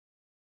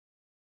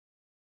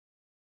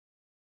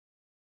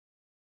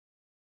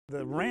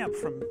The ramp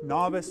from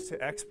novice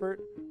to expert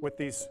with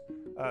these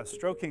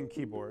stroking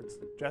keyboards,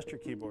 gesture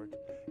keyboards,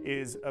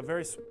 is a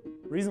very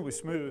reasonably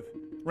smooth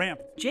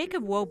ramp.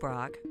 Jacob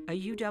Wobbrock,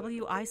 a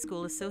UW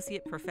iSchool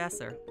associate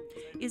professor,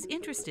 is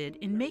interested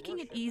in making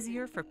it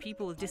easier for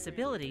people with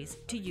disabilities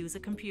to use a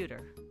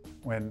computer.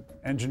 When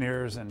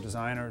engineers and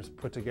designers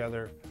put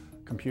together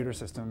computer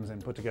systems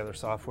and put together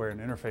software and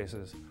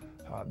interfaces,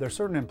 there are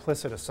certain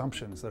implicit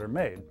assumptions that are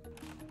made.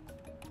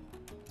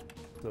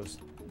 Those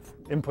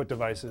input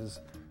devices,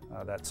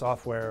 that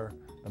software,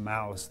 the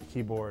mouse, the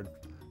keyboard,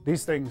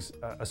 these things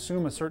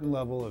assume a certain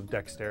level of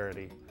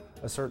dexterity,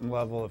 a certain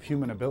level of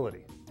human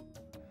ability.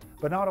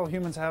 But not all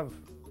humans have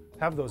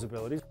those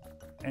abilities,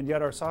 and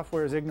yet our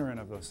software is ignorant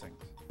of those things.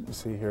 You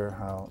see here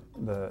how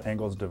the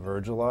angles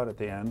diverge a lot at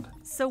the end.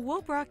 So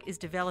Wobbrock is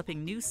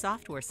developing new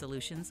software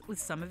solutions with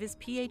some of his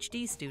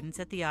PhD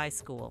students at the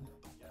iSchool.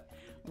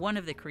 One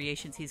of the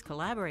creations he's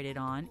collaborated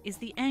on is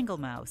the Angle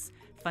Mouse,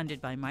 funded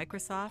by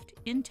Microsoft,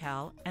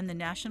 Intel, and the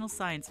National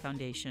Science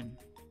Foundation.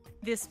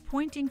 This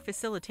pointing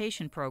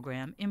facilitation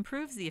program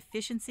improves the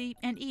efficiency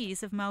and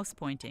ease of mouse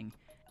pointing,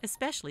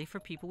 especially for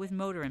people with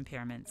motor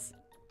impairments.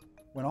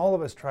 When all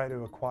of us try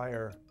to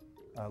acquire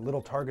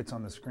little targets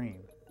on the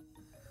screen,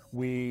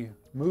 we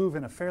move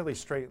in a fairly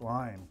straight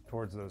line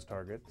towards those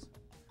targets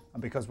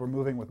because we're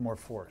moving with more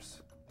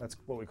force. That's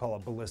what we call a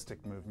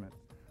ballistic movement.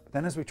 But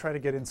then as we try to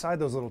get inside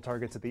those little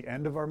targets at the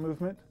end of our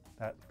movement,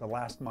 the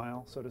last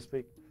mile, so to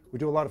speak, we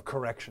do a lot of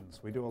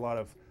corrections. We do a lot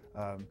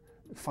of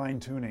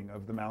fine-tuning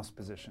of the mouse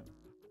position.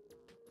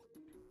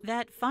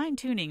 That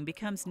fine-tuning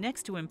becomes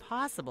next to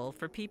impossible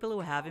for people who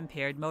have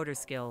impaired motor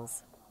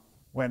skills.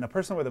 When a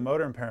person with a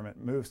motor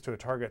impairment moves to a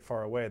target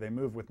far away, they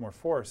move with more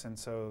force, and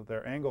so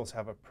their angles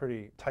have a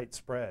pretty tight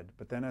spread.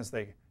 But then as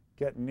they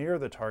get near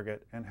the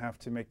target and have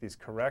to make these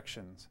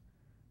corrections,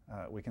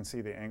 we can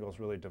see the angles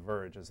really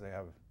diverge as they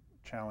have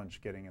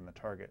challenge getting in the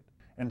target.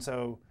 And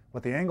so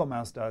what the Angle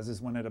Mouse does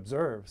is when it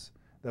observes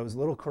those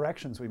little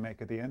corrections we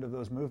make at the end of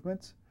those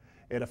movements,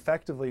 it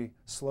effectively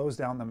slows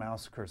down the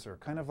mouse cursor,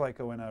 kind of like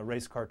when a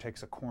race car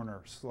takes a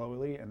corner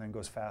slowly and then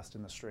goes fast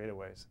in the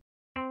straightaways.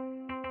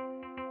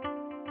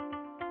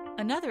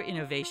 Another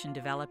innovation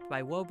developed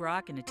by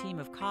Wobbrock and a team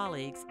of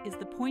colleagues is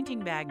the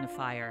Pointing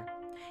Magnifier.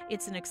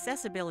 It's an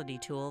accessibility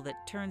tool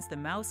that turns the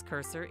mouse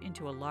cursor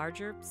into a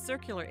larger,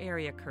 circular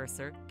area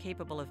cursor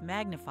capable of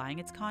magnifying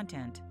its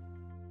content.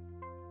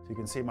 So you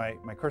can see my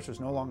cursor is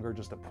no longer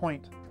just a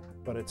point,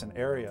 but it's an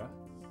area.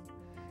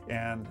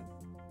 And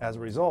as a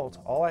result,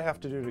 all I have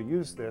to do to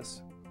use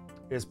this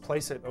is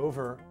place it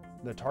over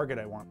the target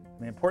I want.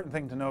 And the important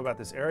thing to know about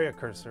this area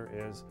cursor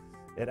is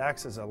it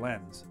acts as a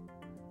lens.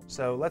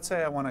 So let's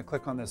say I want to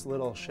click on this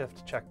little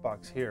shift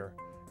checkbox here,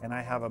 and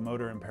I have a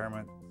motor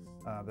impairment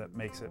that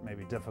makes it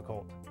maybe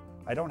difficult.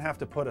 I don't have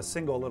to put a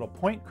single little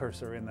point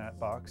cursor in that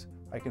box.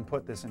 I can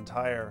put this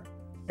entire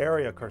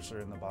area cursor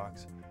in the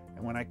box.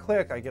 And when I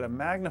click, I get a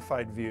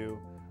magnified view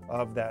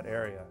of that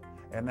area.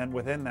 And then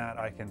within that,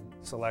 I can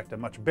select a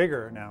much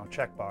bigger now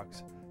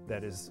checkbox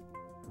that is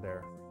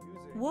there.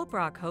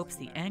 Wobbrock hopes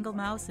the Angle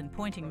Mouse and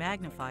Pointing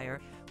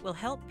Magnifier will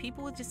help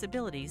people with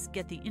disabilities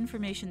get the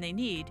information they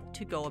need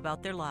to go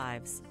about their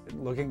lives.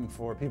 Looking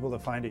for people to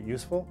find it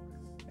useful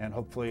and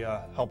hopefully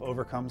help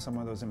overcome some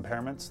of those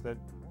impairments that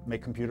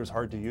make computers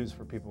hard to use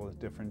for people with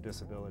different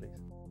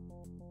disabilities.